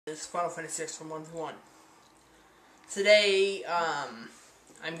Is Final Fantasy X from 1 to 1. Today,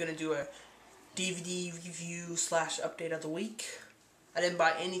 I'm gonna do a DVD review / update of the week. I didn't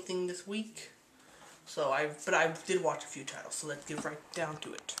buy anything this week, but I did watch a few titles, so let's get right down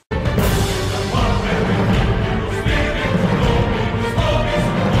to it.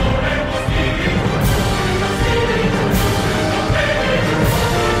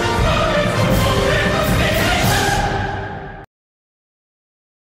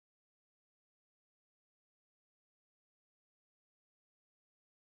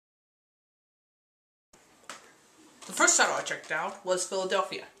 The first title I checked out was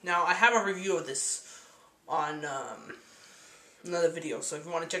Philadelphia. Now, I have a review of this on another video, so if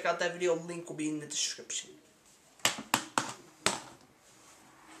you want to check out that video, link will be in the description.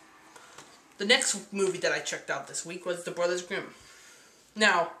 The next movie that I checked out this week was The Brothers Grimm.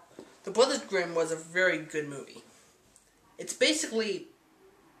 Now, The Brothers Grimm was a very good movie. It's basically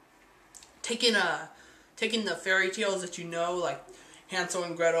taking the fairy tales that you know, like Hansel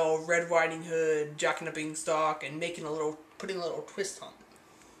and Gretel, Red Riding Hood, Jack and the Beanstalk, and putting a little twist on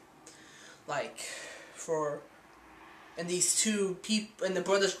them. And these two people, and the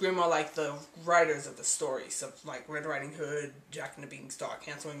Brothers Grimm are like the writers of the stories of like Red Riding Hood, Jack and the Beanstalk,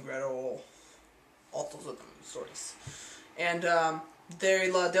 Hansel and Gretel, all those other stories. And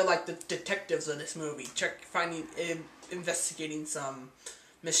they're like the detectives of this movie, investigating some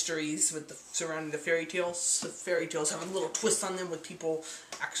mysteries surrounding the fairy tales. The fairy tales have a little twist on them with people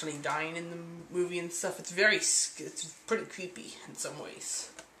actually dying in the movie and stuff. It's pretty creepy in some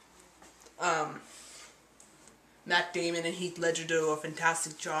ways. Matt Damon and Heath Ledger do a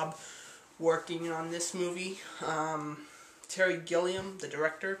fantastic job working on this movie. Terry Gilliam, the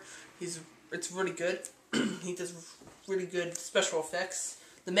director, it's really good. He does really good special effects.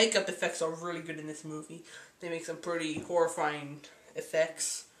 The makeup effects are really good in this movie. They make some pretty horrifying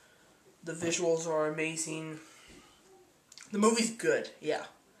effects. The visuals are amazing. The movie's good, yeah.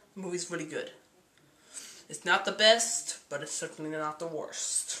 The movie's really good. It's not the best, but it's certainly not the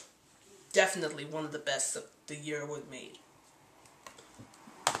worst. Definitely one of the best of the year was made.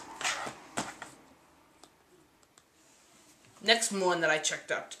 Next one that I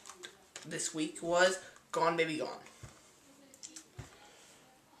checked out this week was Gone Baby Gone.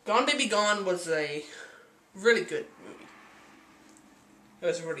 Gone Baby Gone was a really good movie. It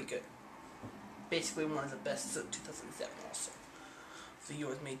was really good. Basically one of the best of 2007 also. The year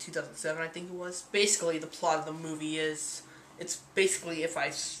was made 2007, I think it was. Basically, the plot of the movie is... It's basically, if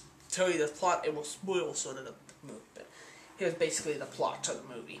I tell you the plot, it will spoil sort of the movie. But here's basically the plot of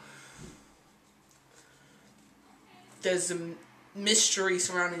the movie. There's a mystery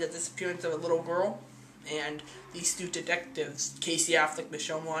surrounding the disappearance of a little girl. And these two detectives, Casey Affleck,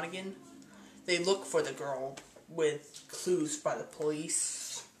 Michelle Monaghan, they look for the girl with clues by the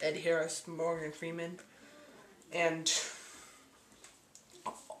police, Ed Harris, Morgan Freeman, and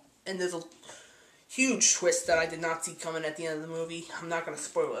there's a huge twist that I did not see coming at the end of the movie. I'm not going to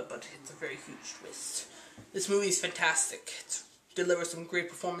spoil it, but it's a very huge twist. This movie is fantastic. It delivers some great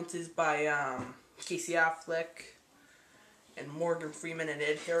performances by Casey Affleck and Morgan Freeman and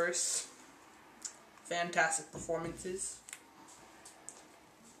Ed Harris. Fantastic performances.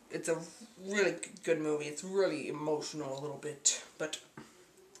 It's a really good movie. It's really emotional a little bit, but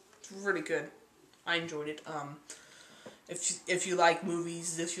it's really good. I enjoyed it. If you like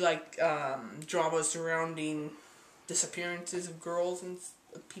movies, if you like dramas surrounding disappearances of girls and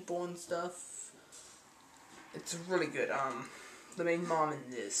people and stuff, it's really good. The main mom in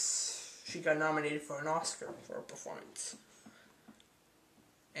this, she got nominated for an Oscar for her performance,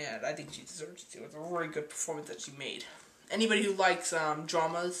 and I think she deserves it too. It's a really good performance that she made. Anybody who likes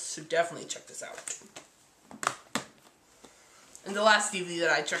dramas should definitely check this out. And the last DVD that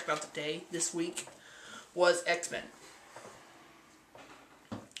I checked out this week, was X-Men.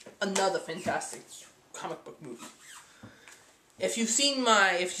 Another fantastic comic book movie. If you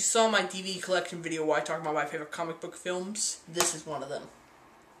saw my DVD collection video where I talk about my favorite comic book films, this is one of them.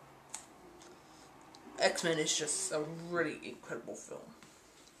 X-Men is just a really incredible film.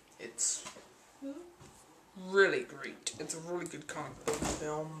 It's really great. It's a really good comic book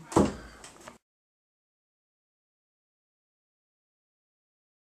film.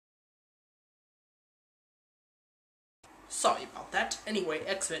 Sorry about that. Anyway,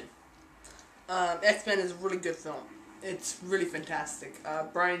 X-Men. X-Men is a really good film. It's really fantastic.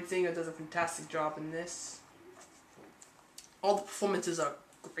 Bryan Singer does a fantastic job in this. All the performances are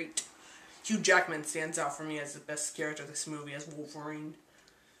great. Hugh Jackman stands out for me as the best character of this movie as Wolverine.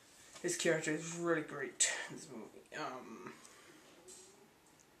 His character is really great in this movie.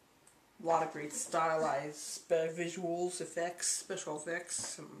 A lot of great stylized visuals, special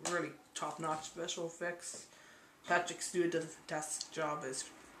effects, some really top-notch special effects. Patrick Stewart does a fantastic job as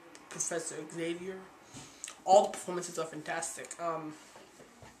Professor Xavier. All the performances are fantastic.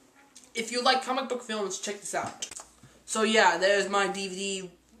 If you like comic book films, check this out. So yeah, there's my DVD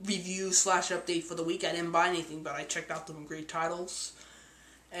review / update for the week. I didn't buy anything, but I checked out some great titles.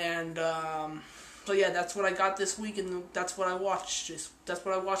 And so yeah, that's what I got this week, and that's what I watched. That's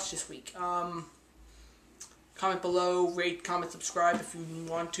what I watched this week. Comment below, rate, comment, subscribe if you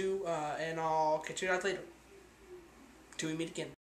want to, and I'll catch you guys later. Till we meet again.